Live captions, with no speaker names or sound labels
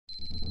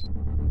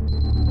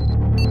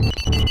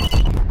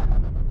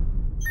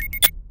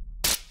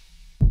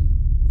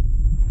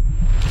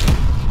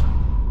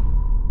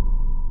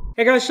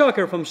Hey guys, Sak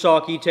here from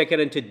SAKITECH,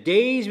 and in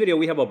today's video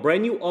we have a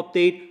brand new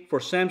update for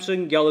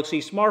Samsung Galaxy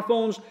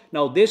smartphones.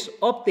 Now this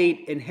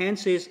update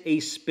enhances a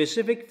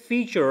specific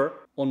feature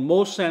on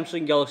most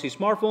Samsung Galaxy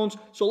smartphones,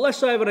 so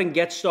let's dive in and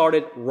get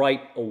started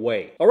right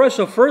away. Alright,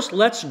 so first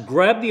let's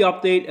grab the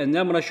update and then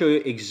I'm going to show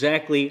you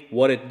exactly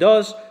what it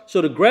does.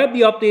 So to grab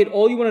the update,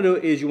 all you want to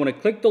do is you want to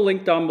click the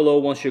link down below.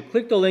 Once you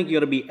click the link,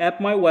 you're going to be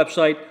at my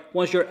website.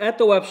 Once you're at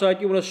the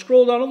website, you want to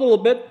scroll down a little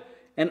bit.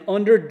 And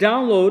under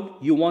download,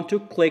 you want to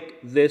click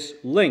this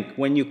link.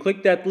 When you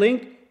click that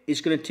link, it's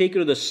going to take you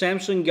to the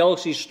Samsung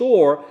Galaxy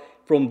store.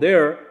 From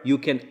there, you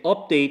can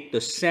update the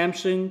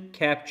Samsung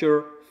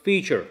Capture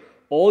feature.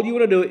 All you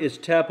want to do is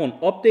tap on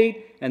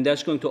update, and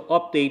that's going to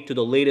update to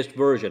the latest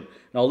version.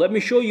 Now, let me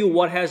show you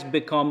what has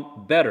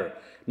become better.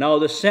 Now,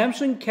 the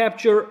Samsung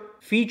Capture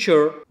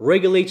feature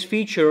regulates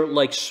features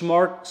like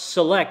Smart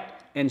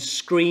Select and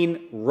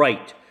Screen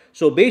Write.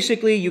 So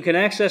basically, you can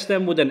access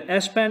them with an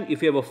S Pen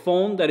if you have a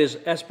phone that is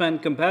S Pen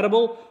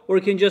compatible, or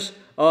you can just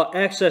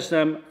access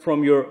them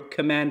from your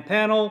command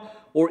panel,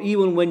 or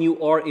even when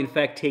you are in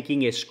fact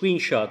taking a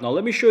screenshot. Now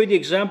let me show you the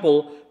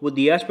example with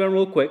the S Pen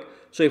real quick.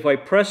 So if I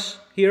press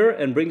here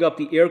and bring up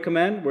the air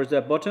command, where's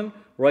that button?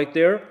 Right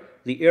there,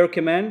 the air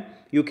command,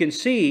 you can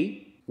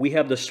see we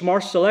have the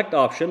Smart Select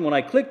option. When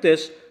I click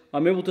this,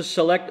 I'm able to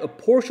select a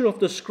portion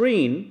of the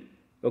screen,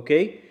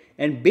 okay?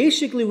 And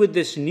basically with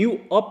this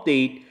new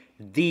update,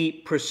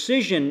 the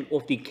precision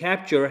of the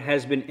capture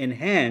has been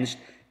enhanced,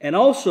 and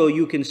also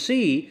you can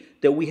see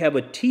that we have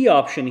a T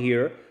option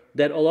here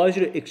that allows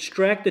you to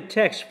extract the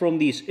text from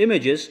these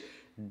images.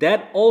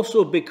 That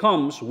also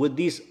becomes, with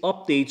these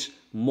updates,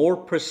 more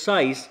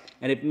precise,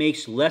 and it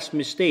makes less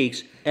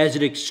mistakes as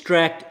it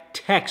extracts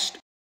text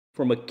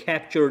from a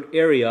captured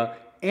area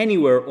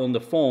anywhere on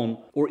the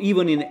phone or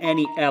even in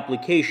any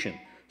application.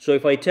 So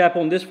if I tap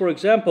on this, for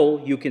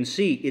example, you can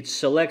see it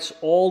selects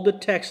all the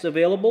text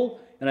available,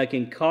 and I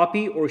can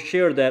copy or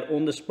share that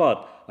on the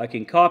spot. I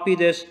can copy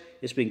this,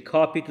 it's been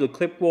copied to the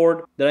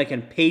clipboard, then I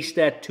can paste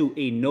that to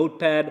a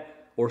notepad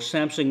or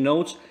Samsung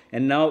Notes,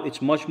 and now it's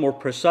much more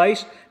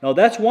precise. Now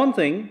that's one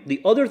thing.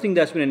 The other thing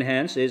that's been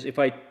enhanced is if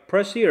I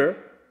press here,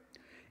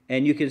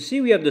 and you can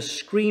see we have the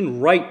Screen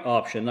Write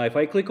option. Now if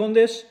I click on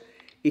this,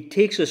 it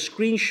takes a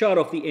screenshot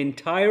of the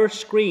entire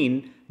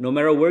screen, no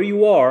matter where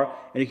you are,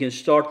 and you can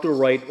start to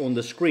write on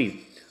the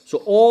screen. So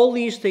all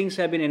these things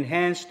have been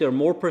enhanced, they're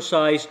more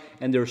precise,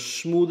 and they're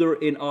smoother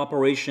in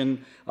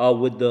operation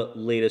with the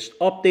latest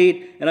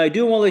update. And I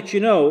do want to let you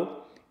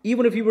know,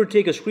 even if you were to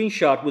take a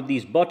screenshot with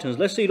these buttons,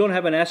 let's say you don't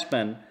have an S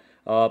Pen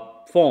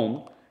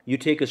phone, you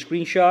take a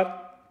screenshot,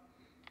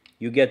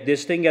 you get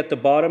this thing at the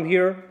bottom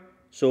here,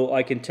 so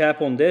I can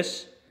tap on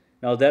this.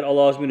 Now that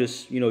allows me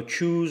to,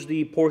 choose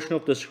the portion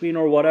of the screen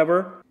or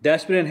whatever.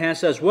 That's been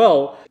enhanced as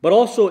well. But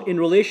also in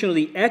relation to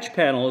the edge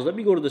panels, let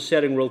me go to the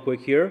setting real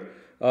quick here.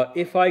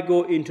 If I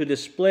go into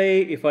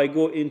display, if I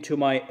go into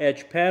my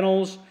edge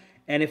panels,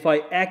 and if I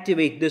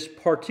activate this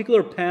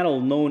particular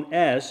panel known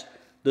as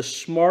the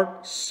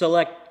Smart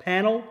Select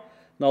panel,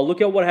 now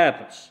look at what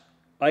happens.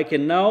 I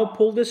can now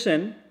pull this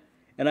in,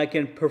 and I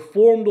can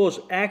perform those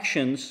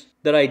actions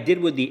that I did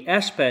with the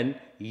S Pen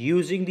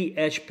using the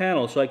edge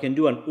panel. So I can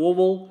do an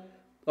oval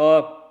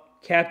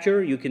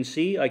capture. You can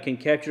see I can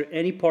capture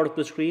any part of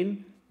the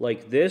screen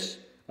like this.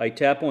 I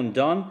tap on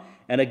done.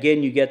 And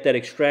again, you get that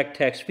extract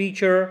text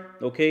feature,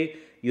 okay?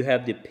 You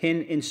have the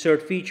pin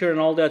insert feature and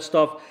all that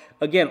stuff.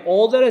 Again,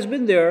 all that has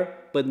been there,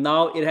 but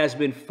now it has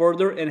been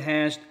further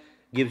enhanced,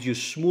 gives you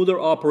smoother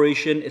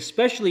operation,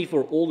 especially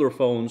for older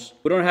phones.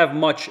 We don't have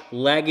much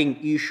lagging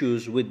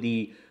issues with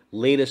the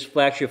latest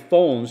flagship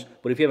phones,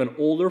 but if you have an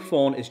older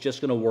phone, it's just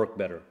gonna work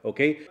better,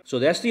 okay? So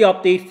that's the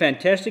update,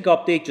 fantastic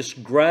update.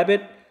 Just grab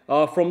it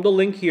from the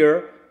link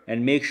here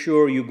and make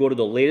sure you go to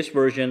the latest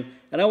version.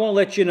 And I wanna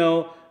let you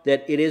know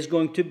that it is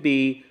going to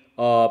be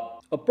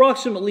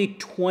approximately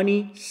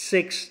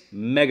 26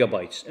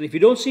 megabytes. And if you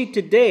don't see it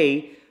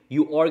today,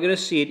 you are going to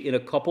see it in a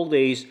couple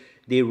days.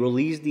 They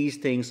release these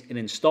things in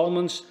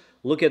installments.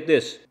 Look at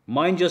this.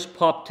 Mine just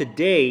popped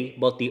today,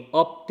 but the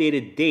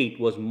updated date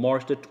was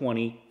March the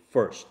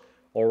 21st.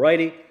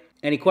 Alrighty.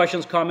 Any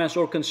questions, comments,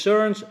 or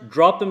concerns?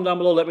 Drop them down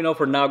below. Let me know.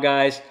 For now,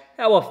 guys,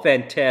 have a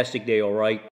fantastic day, alright?